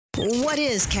What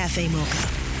is Cafe Mocha?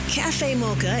 Cafe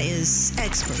Mocha is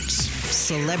experts,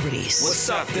 celebrities. What's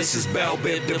up? This is Belle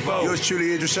Biv DeVoe. Yours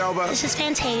truly, Idris Elba. This is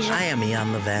Fantasia. I am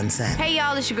Iyanla Vanzant. Hey,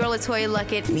 y'all, it's your girl, Latoya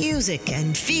Luckett. Music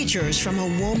and features from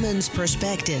a woman's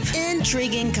perspective.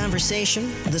 Intriguing conversation,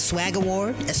 the Swag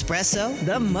Award, espresso,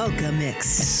 the Mocha Mix.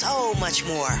 So much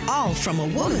more, all from a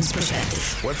woman's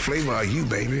perspective. What flavor are you,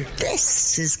 baby?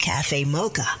 This is Cafe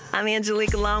Mocha. I'm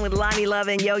Angelique, along with Lonnie Love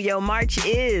and Yo-Yo. March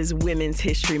is Women's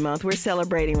History Month. We're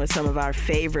celebrating with some of our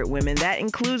favorite women. That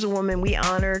includes a woman we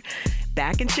honored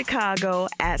back in Chicago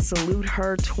at Salute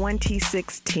Her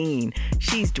 2016.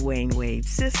 She's Dwayne Wade's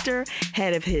sister,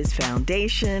 head of his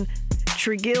foundation.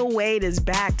 Tregille Wade is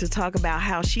back to talk about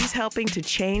how she's helping to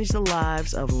change the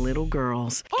lives of little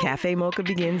girls. Cafe Mocha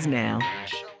begins now.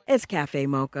 It's Cafe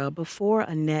Mocha. Before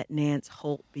Annette Nance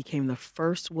Holt became the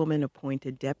first woman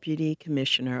appointed deputy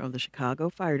commissioner of the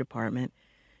Chicago Fire Department,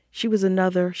 she was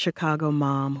another Chicago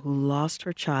mom who lost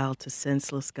her child to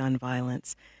senseless gun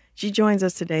violence. She joins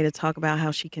us today to talk about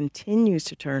how she continues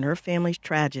to turn her family's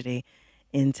tragedy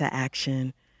into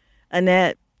action.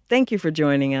 Annette, thank you for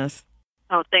joining us.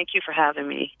 Oh, thank you for having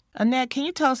me. Annette, can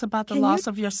you tell us about the loss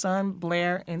of your son,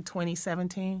 Blair, in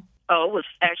 2017? Oh, it was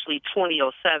actually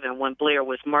 2007 when Blair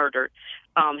was murdered.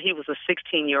 He was a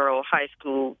 16-year-old high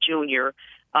school junior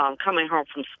coming home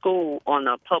from school on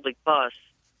a public bus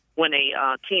when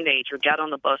a teenager got on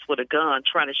the bus with a gun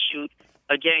trying to shoot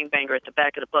a gangbanger at the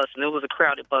back of the bus. And it was a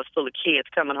crowded bus full of kids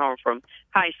coming home from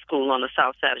high school on the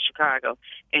south side of Chicago.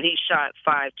 And he shot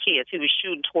 5 kids. He was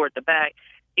shooting toward the back.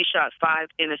 He shot 5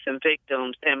 innocent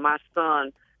victims. And my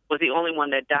son was the only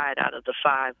one that died out of the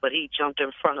 5, but he jumped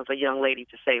in front of a young lady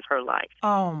to save her life.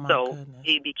 Oh, my goodness. So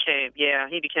he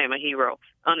became a hero,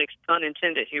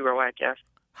 unintended hero, I guess.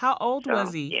 How old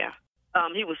was he? Yeah.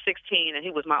 He was 16, and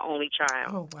he was my only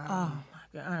child. Oh, wow. Oh,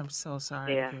 my God. I'm so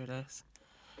sorry to hear this.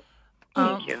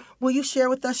 Thank you. Will you share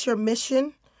with us your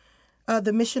mission,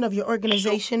 the mission of your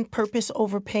organization, Purpose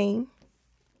Over Pain?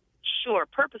 Sure.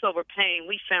 Purpose Over Pain,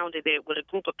 we founded it with a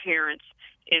group of parents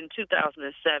in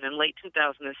 2007, late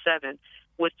 2007,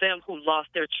 with them who lost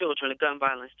their children to gun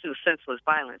violence, to senseless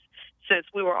violence. Since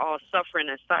we were all suffering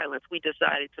in silence, we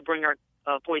decided to bring our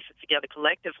voices together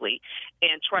collectively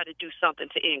and try to do something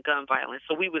to end gun violence.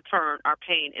 So we would turn our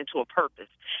pain into a purpose.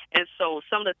 And so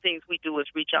some of the things we do is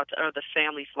reach out to other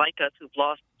families like us who've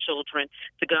lost children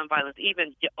to gun violence,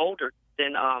 even older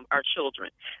than our children.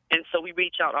 And so we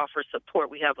reach out, offer support.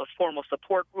 We have a formal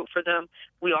support group for them.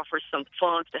 We offer some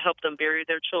funds to help them bury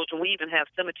their children. We even have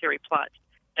cemetery plots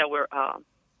that were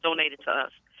donated to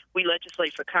us. We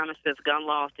legislate for common sense gun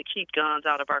laws to keep guns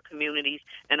out of our communities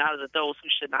and out of those who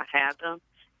should not have them.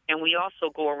 And we also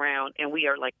go around and we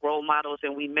are like role models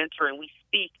and we mentor and we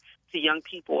speak to young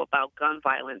people about gun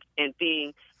violence and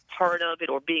being part of it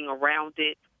or being around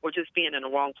it or just being in the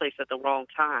wrong place at the wrong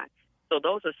time. So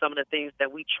those are some of the things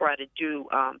that we try to do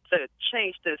to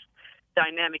change this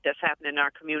dynamic that's happening in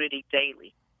our community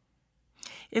daily.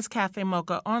 It's Cafe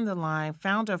Mocha on the line,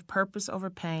 founder of Purpose Over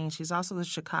Pain. She's also the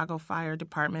Chicago Fire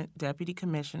Department Deputy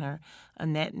Commissioner,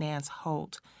 Annette Nance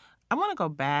Holt. I want to go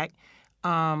back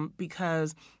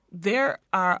because there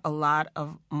are a lot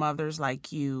of mothers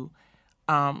like you.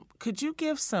 Could you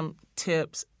give some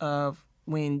tips of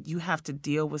when you have to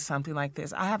deal with something like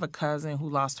this? I have a cousin who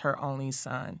lost her only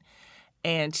son,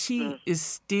 and she is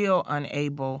still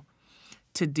unable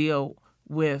to deal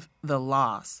with the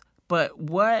loss. But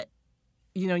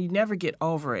you never get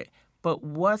over it, but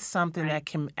what's something that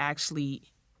can actually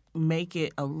make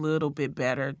it a little bit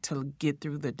better to get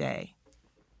through the day?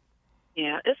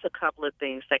 Yeah, it's a couple of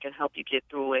things that can help you get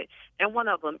through it. And one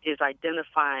of them is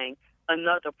identifying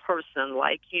another person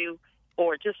like you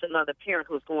or just another parent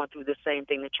who's going through the same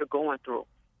thing that you're going through.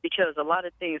 Because a lot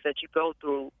of things that you go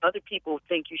through, other people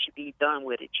think you should be done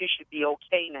with it. You should be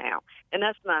okay now. And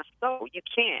that's not so. You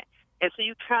can't. And so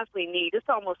you constantly need, it's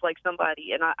almost like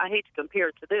somebody, and I hate to compare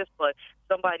it to this, but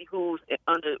somebody who's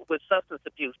with substance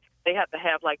abuse, they have to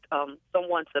have like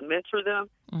someone to mentor them.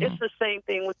 Mm-hmm. It's the same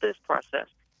thing with this process.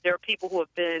 There are people who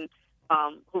have been,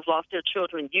 who've lost their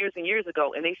children years and years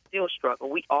ago, and they still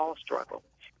struggle. We all struggle.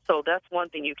 So that's one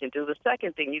thing you can do. The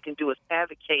second thing you can do is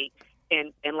advocate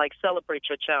and like celebrate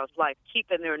your child's life,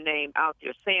 keeping their name out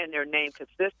there, saying their name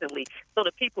consistently so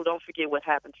that people don't forget what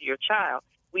happened to your child.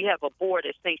 We have a board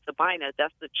at St. Sabina.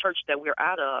 That's the church that we're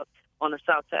out of on the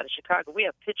south side of Chicago. We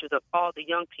have pictures of all the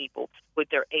young people with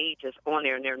their ages on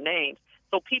there and their names.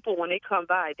 So people, when they come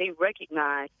by, they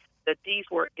recognize that these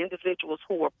were individuals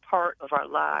who were part of our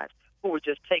lives, who were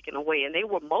just taken away. And they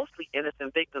were mostly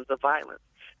innocent victims of violence.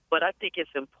 But I think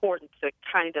it's important to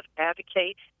kind of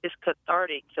advocate. It's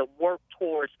cathartic to work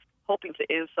towards hoping to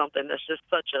end something that's just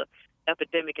such a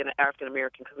epidemic in the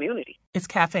African-American community. It's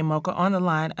Cafe Mocha. On the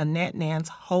line, Annette Nance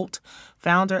Holt,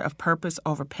 founder of Purpose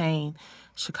Over Pain,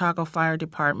 Chicago Fire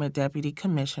Department Deputy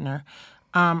Commissioner.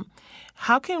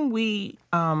 How can we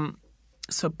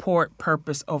support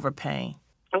Purpose Over Pain?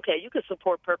 Okay, you can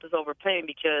support Purpose Over Pain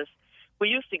because we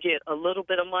used to get a little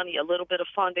bit of money, a little bit of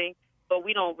funding, but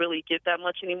we don't really get that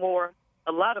much anymore.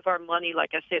 A lot of our money,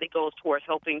 like I said, it goes toward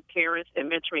helping parents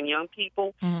and mentoring young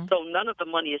people. Mm-hmm. So none of the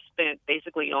money is spent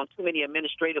basically on too many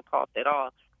administrative costs at all.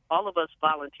 All of us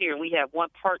volunteer, and we have one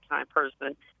part-time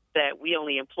person that we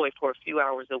only employ for a few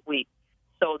hours a week.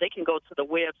 So they can go to the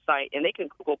website, and they can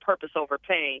Google Purpose Over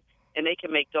Pain, and they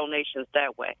can make donations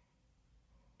that way.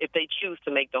 If they choose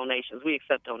to make donations, we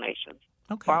accept donations.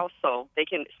 Okay. Also, they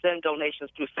can send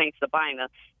donations through St. Sabina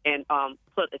and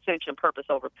put attention Purpose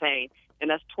Over Pain, and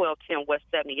that's 1210 West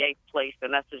 78th Place,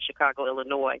 and that's in Chicago,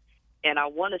 Illinois. And I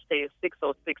want to say it's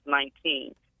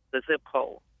 60619, the zip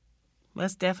code.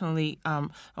 That's definitely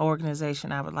an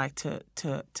organization I would like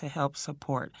to help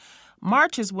support.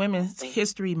 March is Women's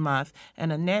History Month,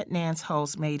 and Annette Nance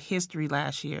Holt made history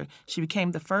last year. She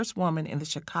became the first woman in the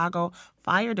Chicago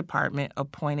Fire Department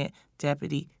appointed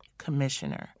Deputy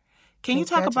Commissioner. Can you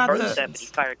talk about First Deputy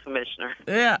Fire Commissioner.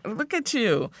 Yeah, look at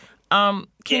you. Can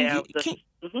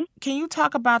you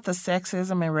talk about the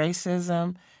sexism and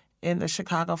racism in the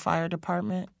Chicago Fire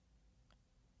Department?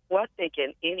 Well, I think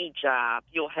in any job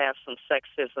you'll have some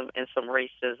sexism and some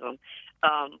racism.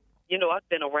 I've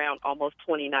been around almost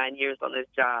 29 years on this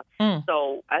job,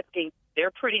 so I think they're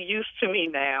pretty used to me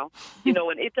now,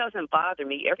 and it doesn't bother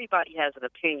me. Everybody has an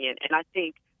opinion, and I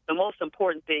think the most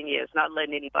important thing is not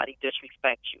letting anybody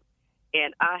disrespect you.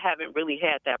 And I haven't really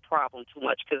had that problem too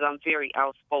much because I'm very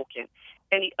outspoken.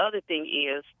 And the other thing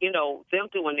is, them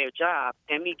doing their job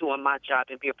and me doing my job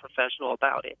and being professional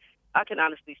about it. I can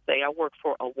honestly say I work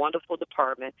for a wonderful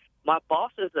department. My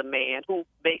boss is a man who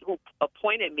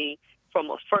appointed me from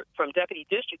deputy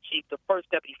district chief to first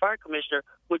deputy fire commissioner,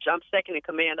 which I'm second in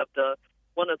command of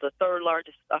one of the third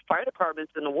largest fire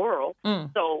departments in the world.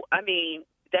 So,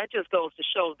 that just goes to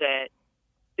show that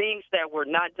things that were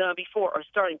not done before are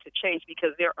starting to change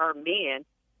because there are men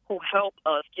who help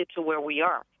us get to where we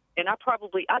are. And I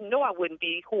know I wouldn't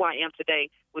be who I am today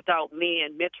without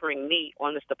men mentoring me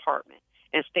on this department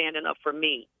and standing up for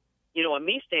me, and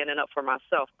me standing up for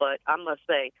myself. But I must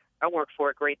say, I work for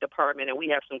a great department, and we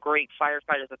have some great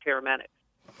firefighters and paramedics.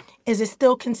 Is it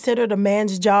still considered a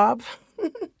man's job?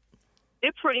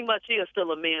 It pretty much is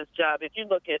still a man's job. If you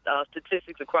look at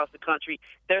statistics across the country,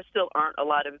 there still aren't a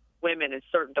lot of women in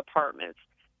certain departments.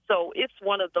 So it's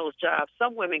one of those jobs.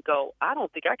 Some women go, I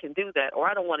don't think I can do that, or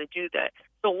I don't want to do that.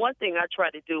 So one thing I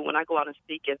try to do when I go out and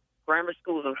speak at grammar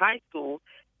schools and high schools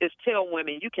is tell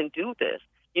women, you can do this.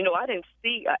 I didn't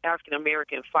see an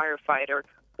African-American firefighter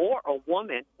or a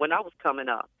woman when I was coming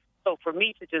up. So for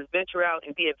me to just venture out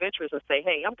and be adventurous and say,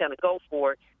 hey, I'm going to go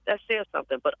for it, that says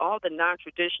something. But all the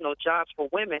non-traditional jobs for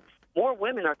women, more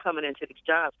women are coming into these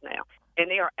jobs now. And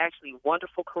they are actually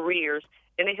wonderful careers,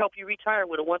 and they help you retire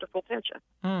with a wonderful pension.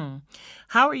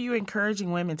 How are you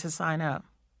encouraging women to sign up?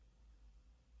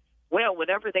 Well,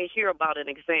 whenever they hear about an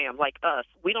exam like us,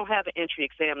 we don't have an entry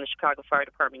exam in the Chicago Fire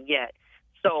Department yet.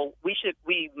 So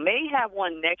we may have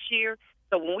one next year.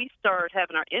 So when we start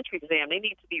having our entry exam, they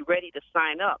need to be ready to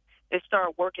sign up and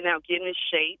start working out, getting in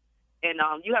shape. And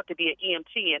you have to be an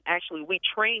EMT, and actually we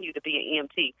train you to be an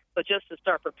EMT, but just to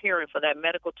start preparing for that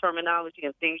medical terminology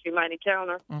and things you might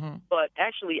encounter. But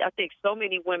actually, I think so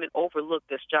many women overlook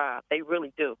this job. They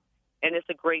really do. And it's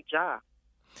a great job.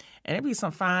 And there be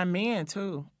some fine men,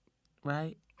 too,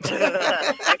 right?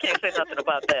 I can't say nothing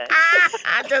about that.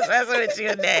 I just messing with you,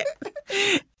 Annette.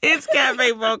 It's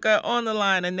Cafe Mocha. On the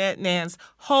line, Annette Nance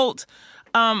Holt,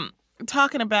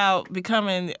 talking about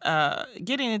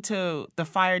getting into the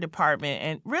fire department.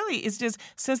 And really, it's just,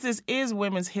 since this is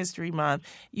Women's History Month,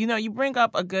 you bring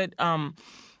up a good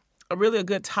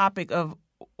topic of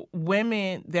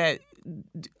women that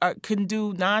can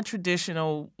do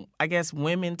non-traditional, I guess,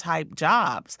 women-type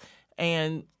jobs.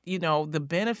 And, the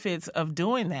benefits of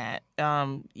doing that,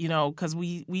 because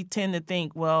we tend to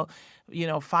think, well,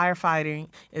 firefighting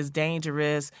is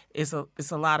dangerous. It's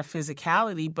a lot of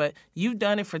physicality, but you've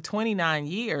done it for 29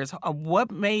 years.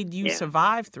 What made you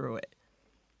survive through it?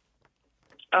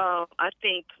 I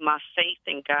think my faith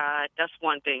in God, that's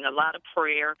one thing, a lot of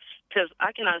prayer. Because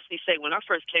I can honestly say when I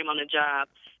first came on the job,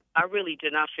 I really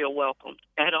did not feel welcomed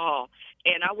at all.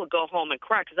 And I would go home and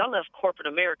cry because I left corporate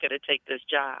America to take this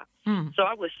job. So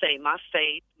I would say my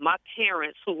faith, my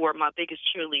parents who were my biggest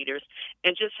cheerleaders,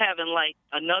 and just having like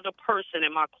another person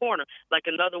in my corner, like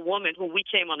another woman who we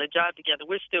came on the job together.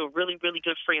 We're still really, really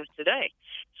good friends today.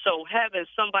 So having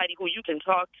somebody who you can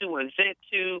talk to and vent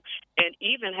to, and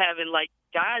even having like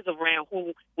guys around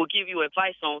who will give you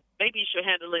advice on maybe you should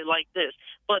handle it like this,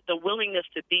 but the willingness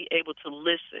to be able to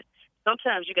listen.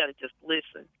 Sometimes you got to just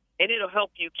listen, and it'll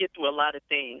help you get through a lot of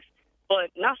things,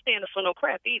 but not standing for no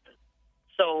crap either.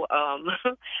 So,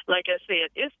 like I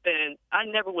said, I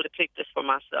never would have picked this for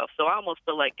myself. So I almost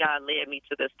feel like God led me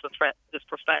to this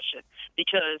profession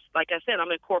because, like I said, I'm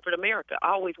in corporate America.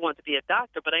 I always wanted to be a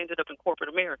doctor, but I ended up in corporate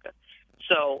America.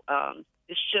 So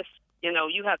it's just,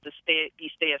 you have to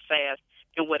be steadfast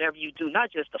in whatever you do,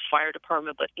 not just the fire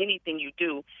department, but anything you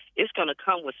do, it's going to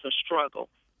come with some struggle.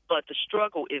 But the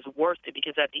struggle is worth it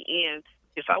because at the end,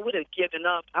 if I would have given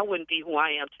up, I wouldn't be who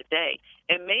I am today.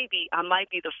 And maybe I might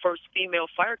be the first female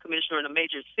fire commissioner in a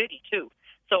major city, too.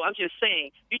 So I'm just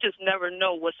saying, you just never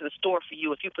know what's in store for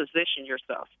you if you position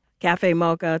yourself. Cafe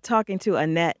Mocha talking to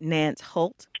Annette Nance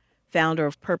Holt, founder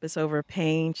of Purpose Over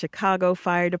Pain, Chicago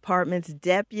Fire Department's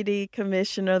deputy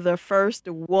commissioner, the first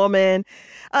woman.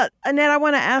 Annette, I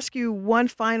want to ask you one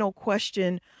final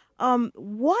question.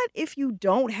 What if you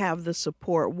don't have the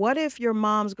support? What if your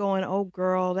mom's going, oh,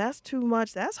 girl, that's too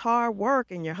much. That's hard work.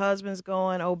 And your husband's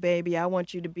going, oh, baby, I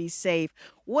want you to be safe.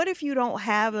 What if you don't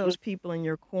have those people in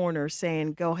your corner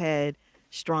saying, go ahead,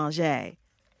 Stranger?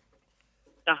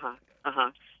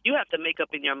 You have to make up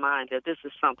in your mind that this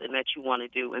is something that you want to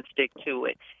do and stick to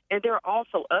it. And there are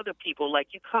also other people, like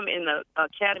you come in the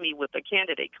academy with a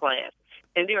candidate class,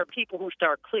 and there are people who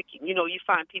start clicking. You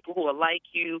find people who are like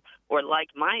you or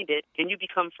like-minded, and you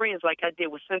become friends like I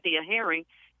did with Cynthia Herring,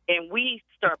 and we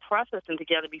start processing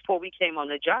together before we came on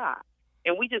the job.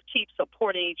 And we just keep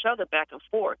supporting each other back and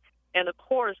forth. And, of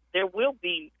course, there will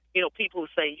be, people who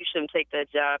say you shouldn't take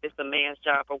that job, it's a man's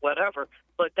job or whatever.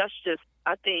 But that's just,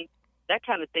 I think, that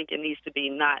kind of thinking needs to be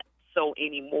not so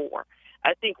anymore.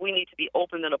 I think we need to be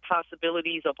open to the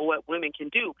possibilities of what women can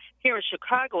do. Here in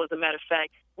Chicago, as a matter of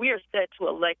fact, we are set to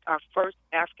elect our first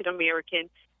African-American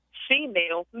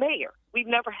female mayor. We've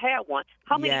never had one.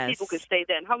 How many people could say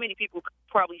that? And how many people could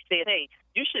probably say, hey,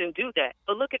 you shouldn't do that?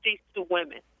 But look at these two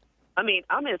women. I mean,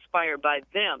 I'm inspired by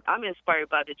them. I'm inspired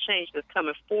by the change that's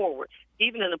coming forward,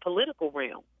 even in the political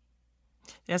realm.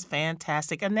 That's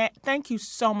fantastic. Annette, thank you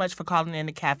so much for calling in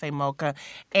to Cafe Mocha,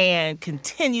 and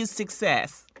continued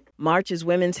success. March is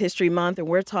Women's History Month, and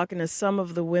we're talking to some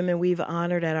of the women we've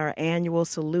honored at our annual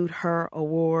Salute Her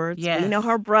Awards. Yes. We know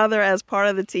her brother as part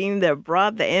of the team that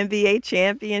brought the NBA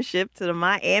championship to the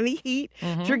Miami Heat.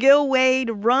 Tregill Wade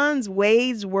runs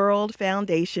Wade's World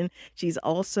Foundation. She's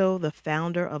also the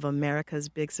founder of America's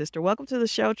Big Sister. Welcome to the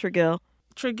show, Tregill.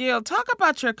 Tregill, talk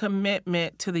about your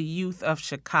commitment to the youth of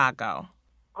Chicago.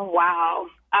 Oh, wow.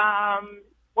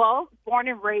 Well, born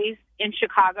and raised in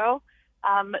Chicago,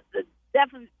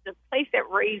 definitely the place that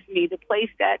raised me, the place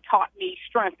that taught me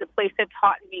strength, the place that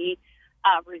taught me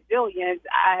resilience.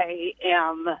 I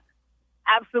am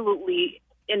absolutely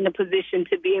in the position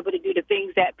to be able to do the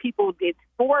things that people did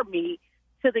for me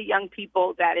to the young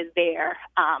people that is there.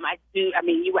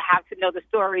 You would have to know the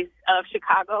stories of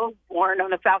Chicago, born on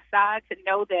the South Side, to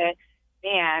know that,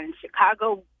 man,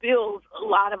 Chicago builds a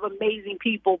lot of amazing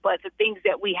people, but the things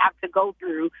that we have to go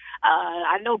through,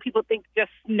 I know people think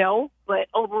just snow, but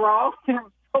overall, there's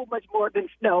so much more than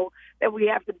snow that we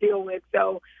have to deal with.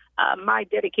 So my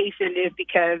dedication is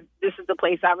because this is the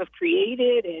place I was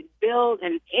created and built,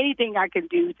 and anything I can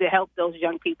do to help those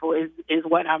young people is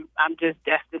what I'm just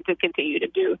destined to continue to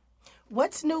do.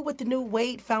 What's new with the new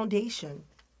Wade Foundation?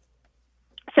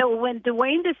 So when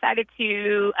Dwayne decided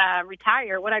to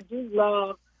retire, what I do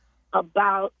love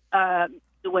about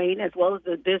Dwayne, as well as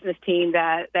the business team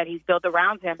that he's built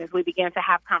around him, is we began to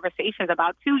have conversations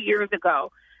about 2 years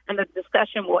ago. And the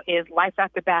discussion is life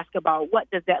after basketball. What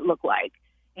does that look like?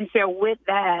 And so with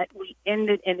that, we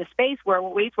ended in the space where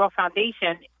Wade's World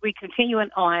Foundation, we continuing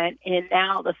on in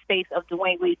now the space of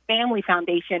Dwayne Wade Family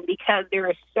Foundation, because there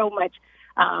is so much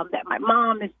that my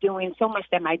mom is doing, so much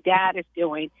that my dad is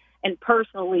doing. And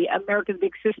personally, America's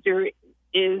Big Sister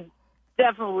is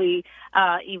definitely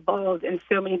evolved in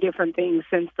so many different things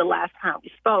since the last time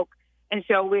we spoke. And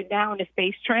so we're now in a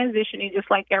space transitioning, just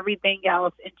like everything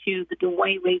else, into the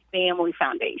Dwayne Wade Family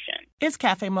Foundation. It's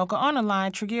Cafe Mocha. On the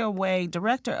line, Tregill Wade,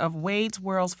 director of Wade's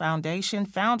World Foundation,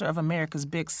 founder of America's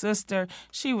Big Sister.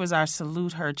 She was our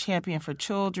Salute Her champion for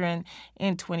children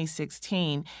in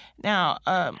 2016. Now,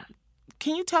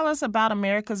 Can you tell us about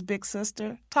America's Big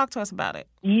Sister? Talk to us about it.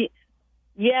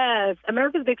 Yes.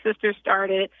 America's Big Sister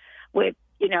started with,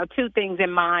 two things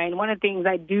in mind. One of the things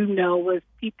I do know was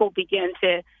people began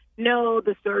to know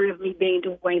the story of me being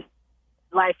Dwayne.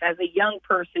 Life as a young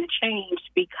person changed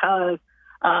because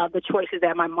the choices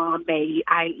that my mom made,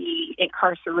 i.e.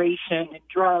 incarceration and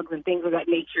drugs and things of that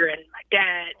nature, and my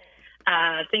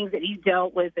dad, things that he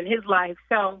dealt with in his life.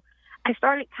 So I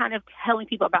started kind of telling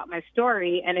people about my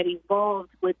story, and it evolved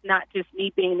with not just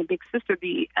me being a big sister.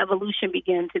 The evolution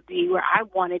began to be where I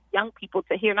wanted young people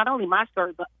to hear not only my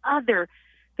story, but other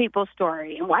people's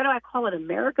story. And why do I call it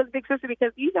America's Big Sister?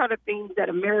 Because these are the things that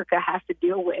America has to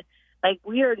deal with. Like,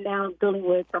 we are now dealing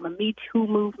with, from a Me Too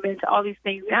movement to all these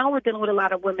things. Now we're dealing with a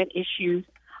lot of women issues,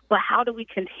 but how do we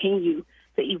continue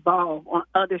to evolve on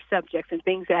other subjects and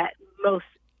things that most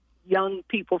young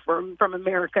people from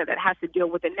America that has to deal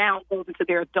with it now goes into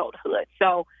their adulthood.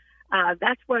 So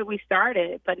that's where we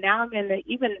started. But now I'm in the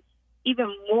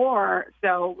even more.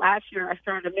 So last year I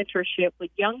started a mentorship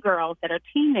with young girls that are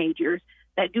teenagers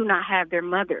that do not have their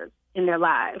mothers in their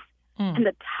lives. And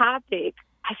the topic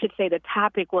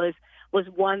was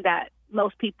one that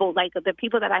most people, like the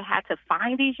people that I had to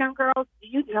find these young girls,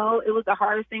 it was the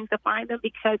hardest thing to find them,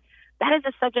 because that is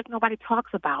a subject nobody talks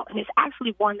about. And it's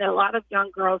actually one that a lot of young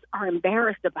girls are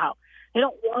embarrassed about. They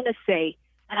don't want to say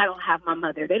that I don't have my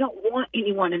mother. They don't want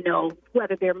anyone to know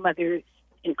whether their mother's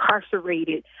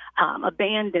incarcerated,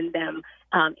 abandoned them,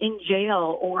 in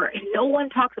jail, and no one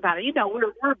talks about it.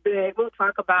 We're big. We'll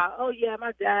talk about, oh yeah,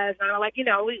 my dad's not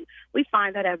we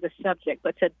find that as a subject.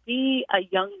 But to be a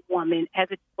young woman,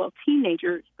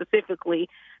 teenager specifically,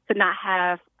 to not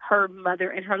have her mother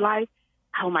in her life,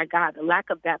 oh my God, the lack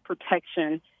of that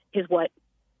protection is what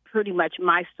pretty much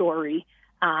my story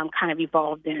kind of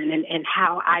evolved in, and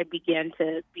how I began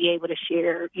to be able to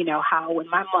share, how when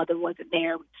my mother wasn't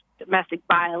there, domestic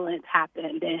violence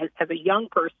happened, and as a young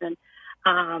person,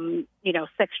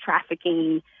 sex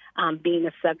trafficking being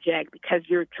a subject, because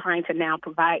you're trying to now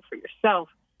provide for yourself.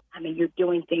 I mean, you're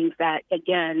doing things that,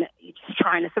 again, you're just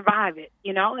trying to survive it,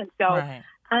 and so Right.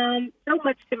 So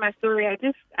much to my story. At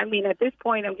this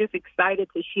point, I'm just excited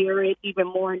to share it even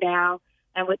more now.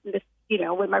 And with this,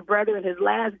 with my brother in his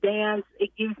last dance,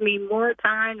 it gives me more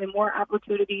time and more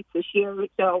opportunity to share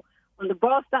it. So when the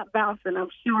ball stops bouncing, I'm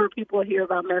sure people will hear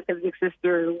about America's Big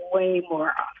Sister way more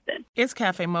often. It's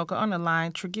Cafe Mocha. On the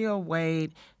line, Tregeal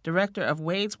Wade, director of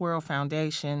Wade's World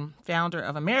Foundation, founder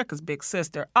of America's Big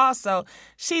Sister. Also,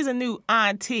 she's a new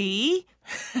auntie.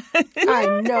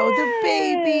 I know, the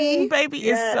baby. Baby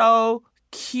is so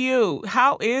cute.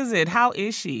 How is it? How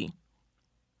is she?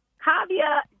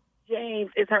 Kavia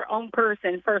James is her own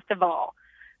person, first of all.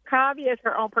 Kavia is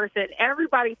her own person.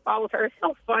 Everybody follows her. It's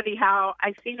so funny how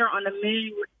I seen her on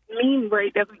the meme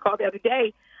raid that we called the other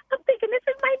day. I'm thinking, this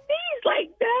is my niece. Like,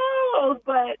 no.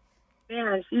 But,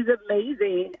 man, she's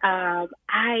amazing.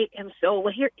 I am so,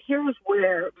 here's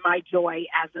where my joy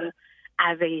as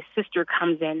a sister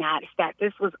comes in at, is that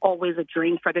this was always a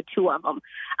dream for the two of them.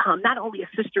 Not only a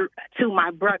sister to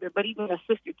my brother, but even a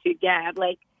sister to Gab.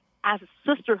 Like, as a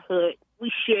sisterhood,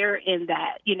 we share in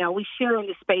that. We share in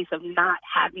the space of not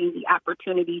having the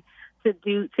opportunity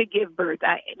to give birth.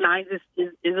 Mine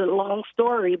is a long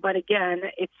story, but again,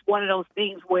 it's one of those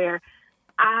things where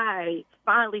I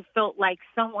finally felt like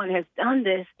someone has done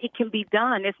this. It can be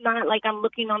done. It's not like I'm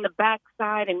looking on the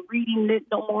backside and reading it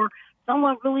no more.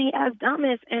 Someone really has done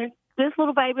this, and this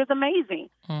little baby is amazing.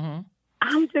 Mm-hmm.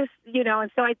 I'm just,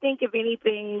 and so I think, if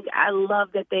anything, I love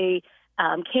that they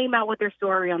came out with their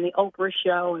story on the Oprah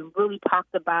show and really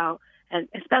talked about, and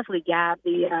especially Gab,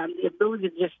 the ability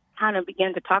to just kind of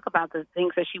begin to talk about the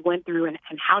things that she went through and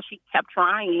how she kept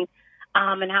trying,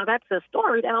 and how that's a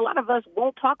story that a lot of us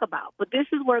won't talk about. But this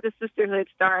is where the sisterhood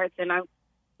starts, and I'm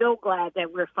so glad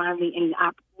that we're finally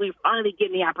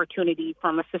getting the opportunity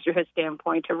from a sisterhood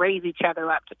standpoint to raise each other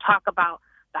up, to talk about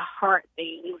the hard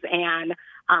things, and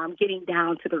getting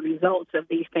down to the results of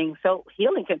these things, so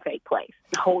healing can take place,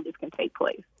 wholeness can take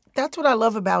place. That's what I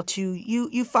love about you.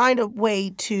 You find a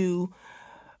way to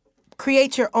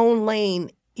create your own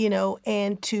lane,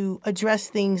 and to address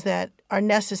things that are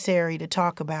necessary to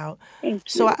talk about.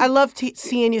 So I love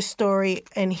seeing your story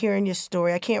and hearing your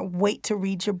story. I can't wait to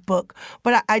read your book.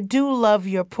 But I do love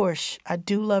your push.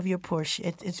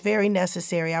 It's very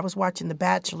necessary. I was watching The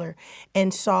Bachelor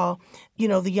and saw,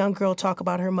 the young girl talk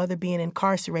about her mother being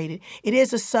incarcerated. It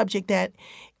is a subject that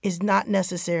is not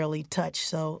necessarily touched.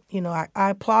 So, I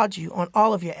applaud you on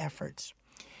all of your efforts.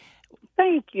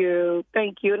 Thank you.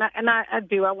 And I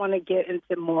do. I want to get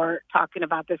into more talking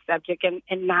about this subject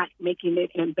and not making it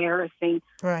an embarrassing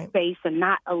space, and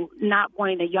not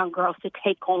wanting the young girls to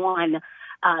take on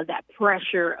that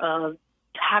pressure of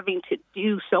having to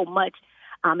do so much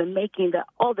and making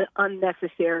all the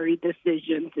unnecessary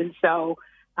decisions. And so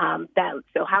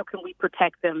so how can we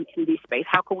protect them in this space?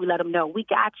 How can we let them know we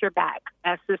got your back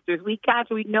as sisters? We got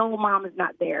you. We know mom is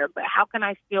not there, but how can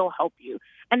I still help you?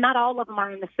 And not all of them are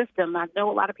in the system. I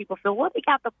know a lot of people feel, well, they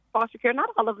got the foster care. Not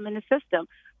all of them in the system.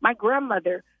 My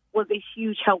grandmother was a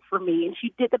huge help for me, and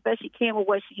she did the best she can with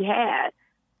what she had.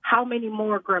 How many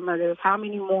more grandmothers, how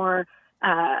many more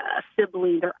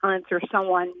siblings or aunts or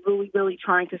someone really, really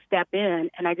trying to step in?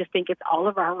 And I just think it's all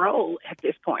of our role at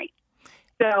this point.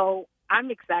 So I'm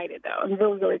excited, though. I'm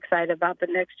really, really excited about the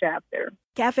next chapter.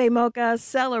 Cafe Mocha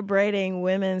celebrating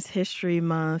Women's History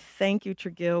Month. Thank you,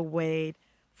 Tregill Wade,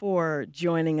 for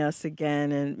joining us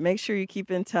again. And make sure you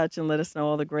keep in touch and let us know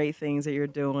all the great things that you're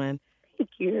doing.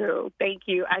 Thank you. Thank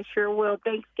you. I sure will.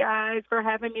 Thanks, guys, for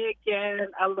having me again.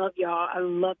 I love y'all. I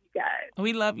love you guys.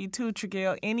 We love you too,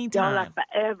 Tregill. Anytime. Y'all are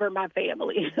forever my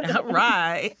family. All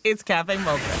right. It's Cafe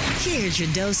Mocha. Here's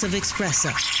your dose of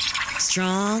espresso.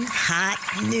 Strong, hot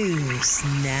news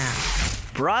now.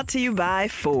 Brought to you by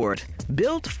Ford.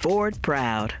 Built Ford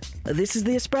proud. This is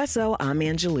The Espresso. I'm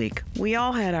Angelique. We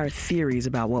all had our theories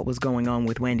about what was going on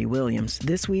with Wendy Williams.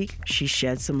 This week, she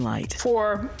shed some light.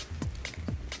 For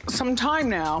some time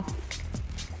now,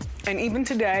 and even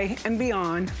today and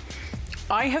beyond,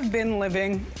 I have been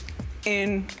living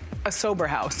in a sober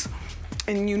house.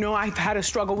 And you know, I've had a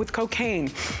struggle with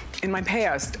cocaine in my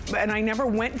past, and I never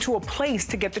went to a place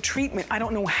to get the treatment. I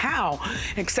don't know how,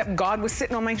 except God was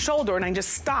sitting on my shoulder and I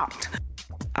just stopped.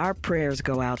 Our prayers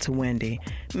go out to Wendy.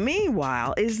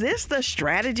 Meanwhile, is this the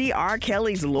strategy R.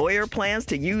 Kelly's lawyer plans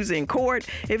to use in court?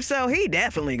 If so, he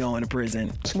definitely going to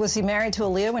prison. Was he married to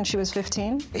Aaliyah when she was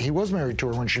 15? He was married to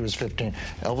her when she was 15.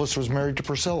 Elvis was married to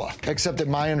Priscilla. Except that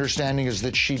my understanding is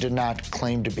that she did not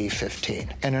claim to be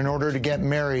 15. And in order to get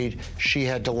married, she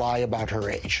had to lie about her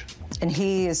age. And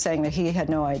he is saying that he had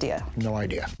no idea. No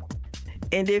idea.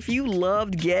 And if you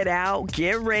loved Get Out,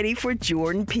 get ready for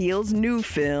Jordan Peele's new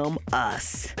film,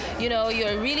 Us. You know,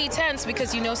 you're really tense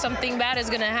because you know something bad is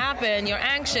going to happen. You're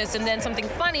anxious, and then something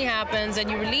funny happens, and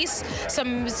you release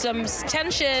some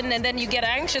tension, and then you get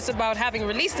anxious about having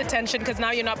released the tension because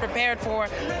now you're not prepared for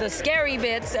the scary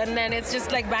bits, and then it's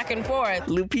just like back and forth.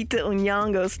 Lupita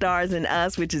Nyong'o stars in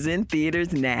Us, which is in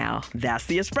theaters now. That's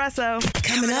The Espresso.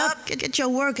 Coming up, get your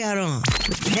workout on.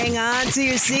 Hang on to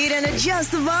your seat and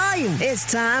adjust the volume. It's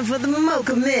time for the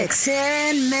Mocha Mix.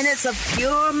 10 minutes of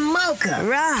pure mocha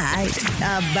right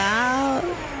about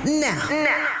now.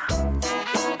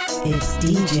 It's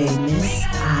DJ Miss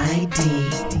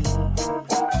ID.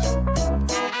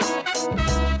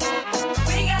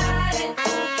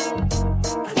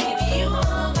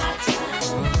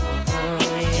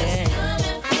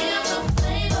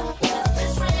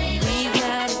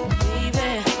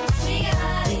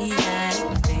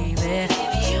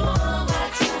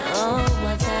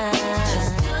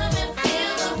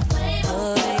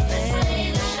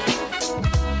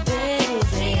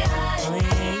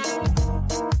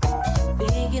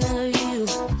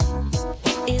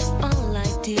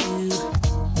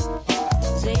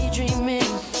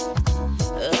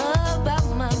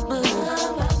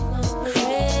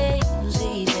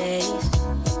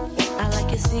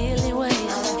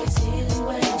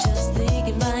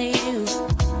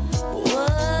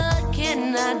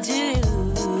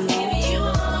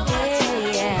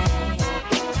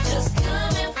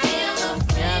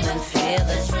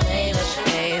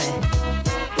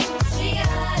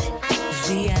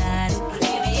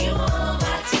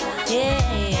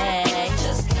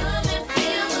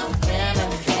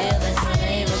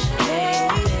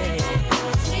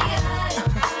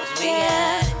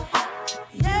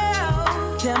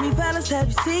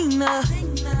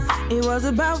 It was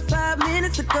about 5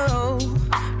 minutes ago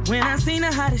when I seen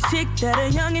the hottest chick that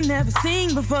a youngin' never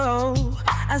seen before.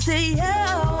 I say,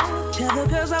 yo, tell the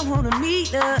girls I wanna meet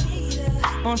her.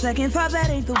 On second thought, that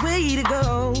ain't the way to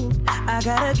go. I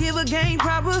gotta give her game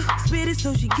proper, spit it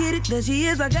so she get it that she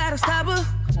is. I gotta stop her.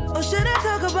 Or should I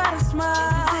talk about a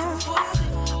smile?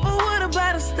 Or what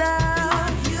about a style?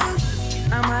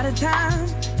 I'm out of time.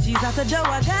 She's out the door.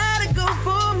 I gotta go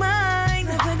for mine.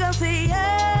 I think I'll say,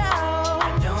 yeah.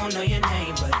 Know your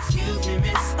name, but excuse me,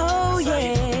 miss. Oh,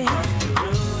 yeah.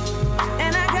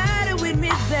 And I gotta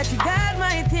admit that you got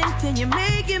my attention. You're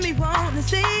making me want to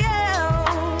say,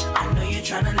 oh. I know you're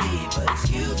trying to leave, but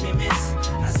excuse me, miss.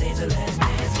 I say the last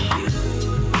dance with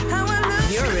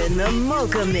you. You're in the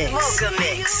Mocha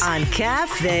Mix. On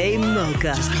Cafe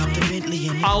Mocha. Just hopped in Bentley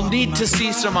and I'll need to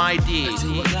see some ID.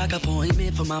 2 o'clock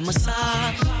appointment for my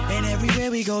massage. And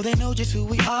everywhere we go, they know just who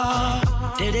we are.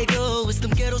 There they go, it's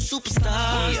them ghetto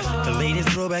superstars. The latest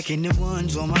throwback in the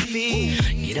ones on my feet.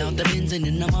 Get out the Benz and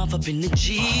then I'm off up in the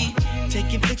G.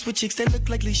 Taking flicks with chicks that look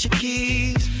like Alicia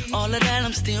Keys. All of that,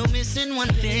 I'm still missing one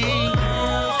thing.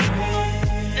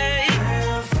 Hey.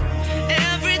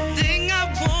 Everything I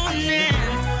wanted.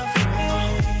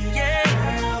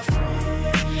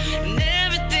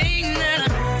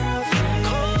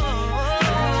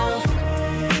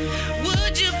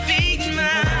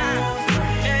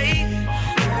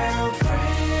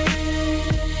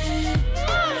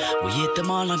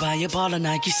 I'll buy a ball of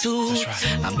Nike suits.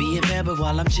 Right. I'm being bad, but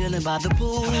while I'm chilling by the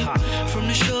pool. From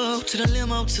the show to the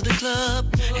limo to the club.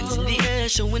 And in the air,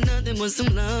 showing nothing but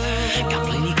some love. Got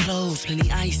plenty clothes,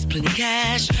 plenty ice, plenty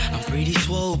cash. I'm pretty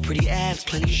swole, pretty abs,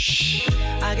 plenty shh.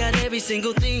 I got every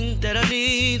single thing that I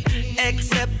need,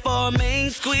 except for a main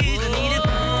squeeze. I need it.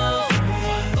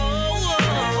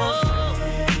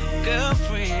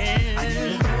 Girlfriend.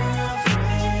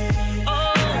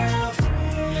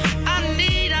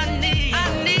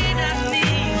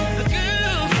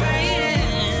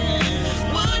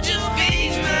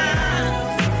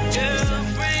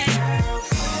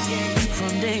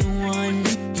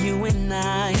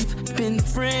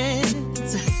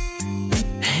 Friends,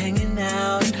 hanging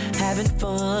out, having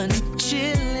fun,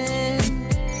 chilling.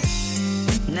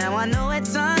 Now I know at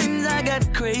times I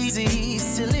got crazy,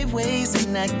 silly ways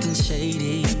and acting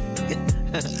shady.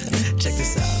 Check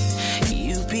this out.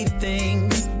 You peep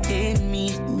things in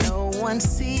me no one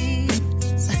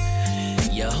sees.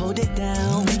 You hold it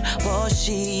down for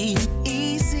she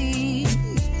easy.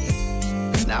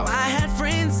 Now I had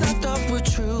friends I thought were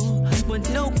true, but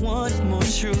no one more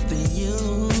true than you.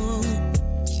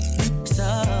 So,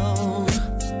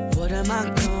 what am I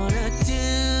gonna do?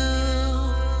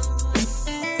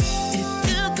 It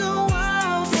took a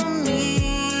while for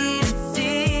me to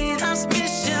see how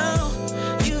special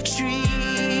you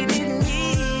treated me.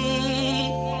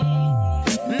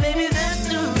 Maybe that's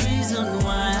the reason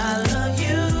why I love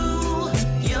you.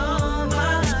 You're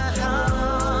my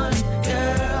heart,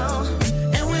 girl.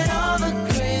 And with all the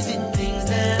crazy things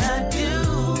that I do,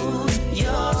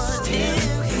 you're still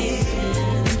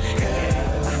here,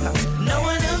 girl. No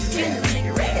one else can make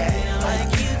me feel like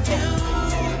you do.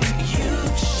 You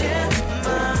share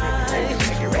my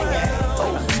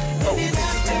world. Maybe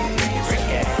that's the reason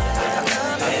why I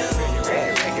love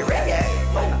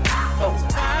you.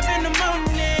 5 in the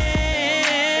morning,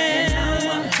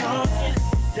 I'm talking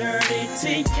dirty to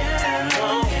you.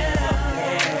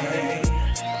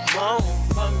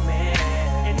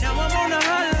 And now I'm on the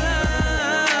hotline.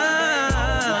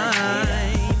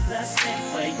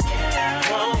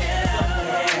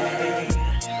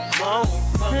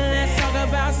 Let's talk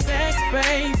about sex,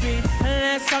 baby.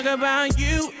 Let's talk about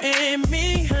you and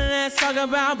me. Let's talk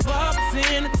about bubbles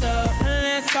in the tub.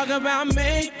 Let's talk about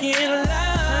making love.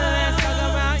 Let's talk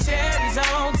about cherries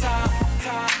on top.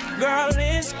 Girl,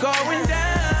 it's going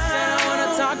down. Said I wanna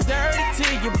talk dirty to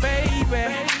you, baby.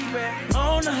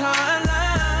 On the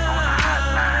hotline.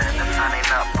 The sun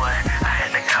ain't up, but I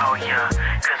had to call ya.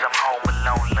 Cause I'm home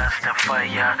alone, lusting for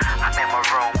ya. I'm in my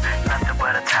room, nothing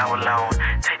but a towel on.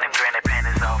 Take them granny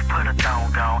panties off, put a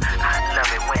thong on. I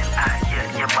love it when I hear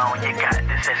you moan. You got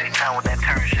this sexy tone that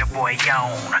turns your boy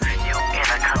on. You in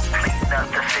a complete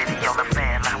other city on the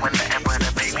fan line with nothing but a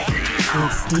baby T.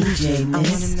 It's DJ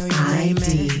Miss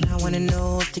ID. I wanna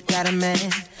know if you got a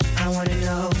man. I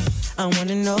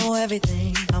wanna know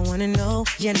everything. I wanna know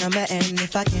your number and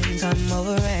if I can come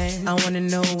over and I wanna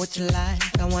know what you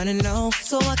like. I wanna know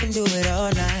so I can do it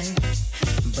all night.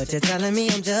 But you're telling me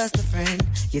I'm just a friend.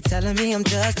 You're telling me I'm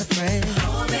just a friend.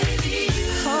 Oh baby,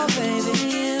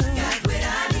 you got what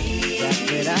I need. Got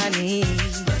what I need.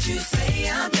 But you say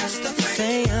I'm just a friend.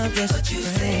 Say I'm just a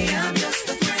friend. Say I'm just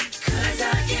a friend. Cause I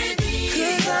can be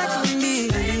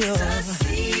your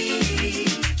fantasy.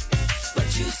 But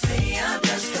you say I'm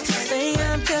just a friend. Say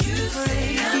I'm just a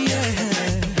friend. Yeah.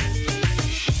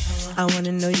 I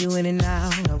wanna know you in and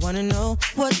out. I wanna know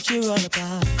what you're all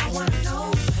about.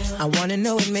 I wanna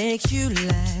know what makes you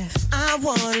laugh. I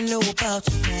wanna know about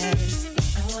your past.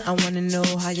 I wanna know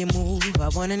how you move. I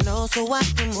wanna know so I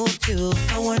can move too.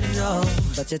 I wanna know,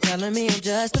 but you're telling me I'm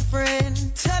just a friend.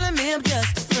 Telling me I'm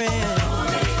just a friend. Oh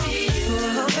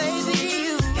baby,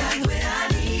 you got what I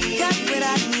need. Got what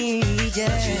I need, yeah.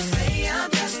 But you say I'm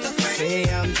just a friend. Say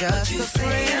I'm just a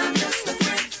friend. Say I'm just a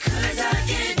friend. 'Cause I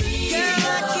can be your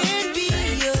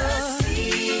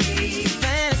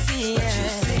fantasy, yeah. But you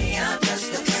say I'm just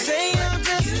a friend. Say I'm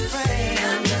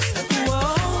just a friend.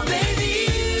 Whoa, baby,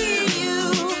 you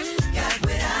got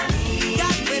what I need.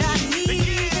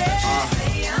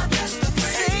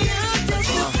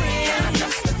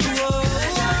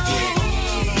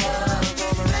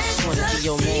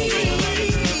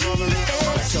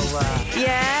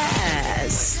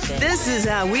 is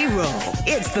how we roll.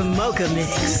 It's the Mocha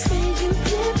Mix. You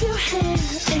flip your hair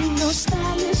and no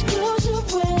stylish clothes you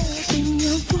wear. When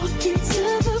you walk into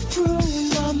the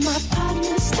room, all my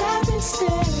partners stop and stare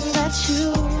at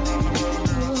you.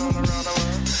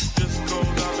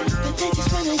 But they just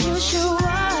wanna use you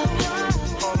up.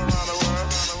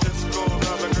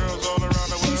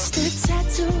 It's the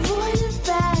tattoo on your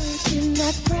back and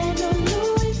that brand new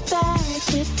Louis bag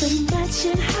with the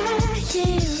matching high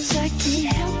heels. I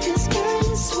can't help this girl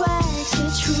in swag, so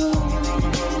true.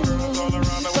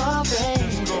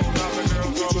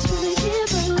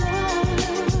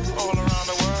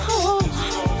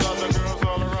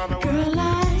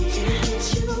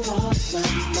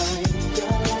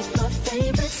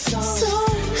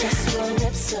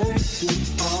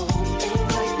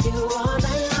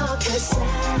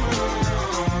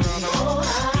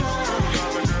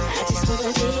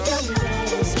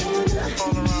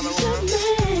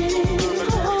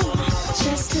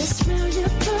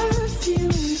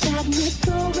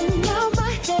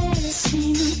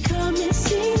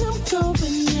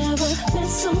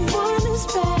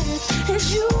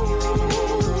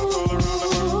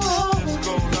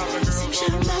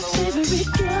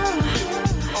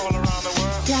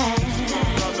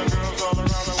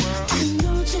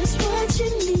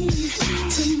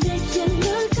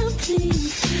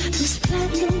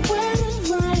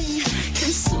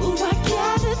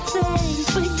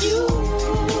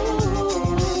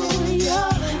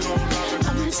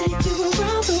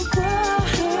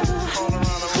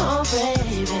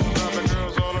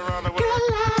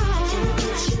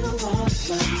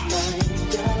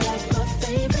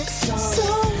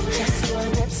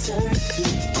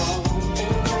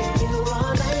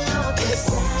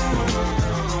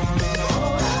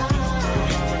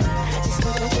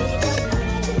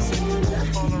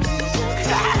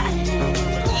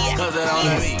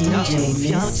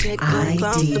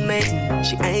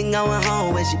 She ain't going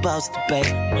home when she supposed to be.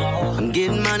 I'm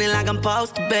getting money like I'm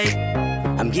supposed to be.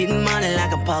 I'm getting money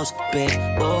like I'm supposed to be.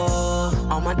 Oh,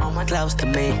 all my close to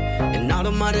me, and all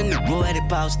the mother knew where they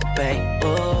supposed to be.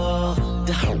 Oh,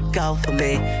 the go for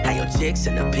me. How your chicks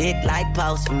in the pit like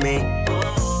post for me.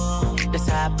 Oh, that's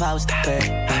how I'm supposed to be.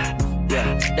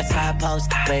 Yeah, that's how I'm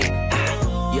supposed to be.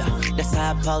 Yeah, that's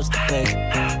how I'm supposed to be.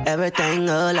 Everything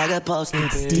like it's supposed to be.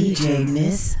 It's DJ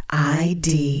Miss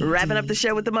ID. Wrapping up the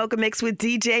show with the Mocha Mix with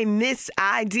DJ Miss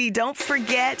ID. Don't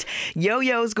forget,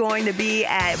 Yo-Yo's going to be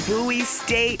at Bowie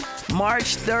State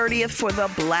March 30th for the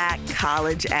Black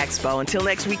College Expo. Until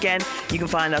next weekend, you can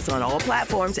find us on all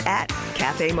platforms at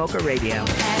Cafe Mocha Radio.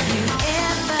 Have you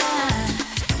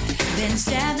ever been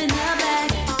stabbed in the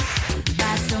back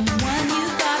by someone you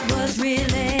thought was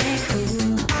really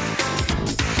cool?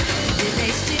 Did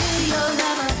they steal your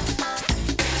lover?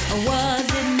 Or was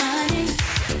it money?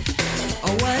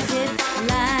 Or was it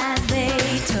lies they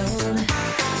told?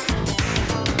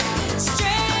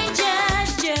 Strangers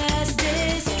just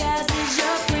disguised as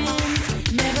your friends.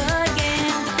 Never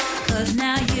again, 'cause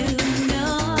now you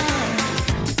know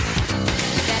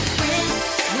that friends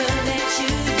will let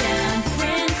you down.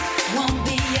 Friends won't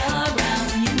be around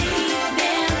when you need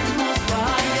them most.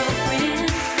 For your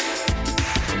friends,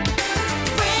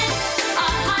 friends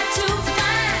are hard to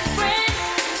find. Friends,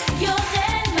 yours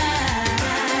and mine.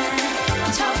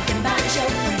 I'm talking about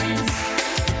your friends.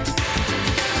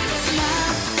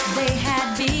 Smiles they had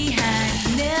behind,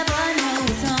 never know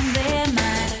what's on their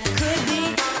mind. Could be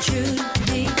true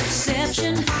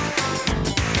deception.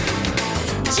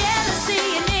 Jealousy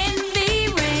and envy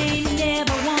reign,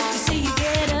 never want to see you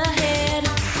get ahead.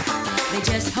 They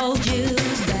just hold you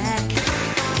back.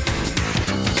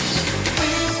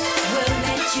 Friends will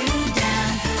let you down.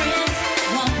 Friends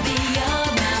won't be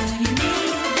around when you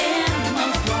need them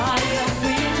most. For your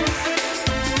friends,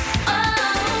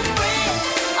 oh, friends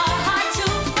are hard to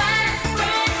find.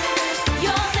 Friends,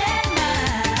 yours and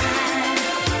mine.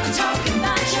 I'm talking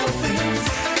about your friends.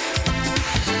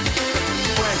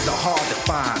 Friends are hard to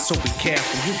find, so be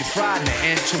careful. You can try in the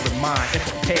end to remind and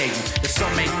prepare you that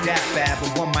some ain't that bad, but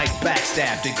one might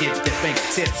backstab to get their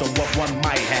fingertips on what one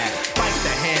might have. Fight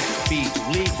the hand to feed you,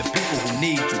 leave the people who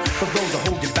need you. For those that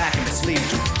hold you back and mislead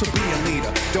you. To be a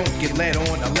leader, don't get led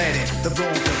on or led in the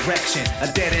wrong direction. A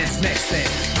dead end's next thing.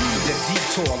 Use a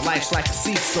detour, life's like a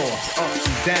seesaw. Ups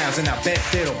and downs, and I bet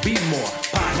there'll be more.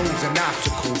 Potholes and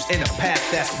obstacles in a path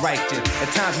that's righteous. At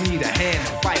times we need a hand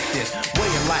to fight this way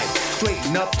of life.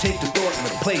 Straighten up, take the thought and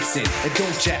replace it. And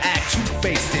don't you act, you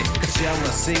face it. 'Cause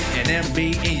jealousy and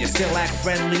envy, and you still act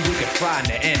friendly, you get fried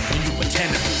in the end when you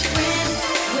pretend to be. Friends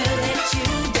will let you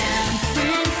down.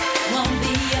 Friends won't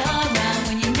be around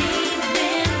when you need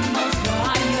them most.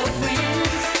 For your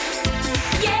friends,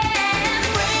 yeah,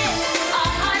 friends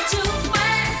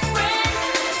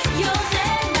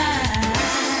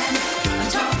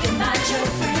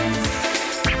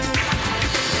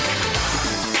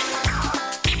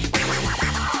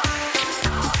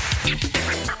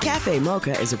Cafe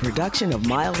Mocha is a production of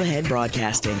Miles Ahead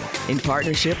Broadcasting in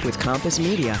partnership with Compass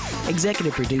Media.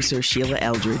 Executive producer Sheila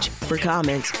Eldridge. For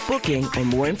comments, booking, or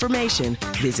more information,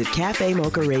 visit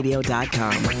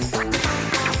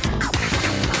cafemocharadio.com.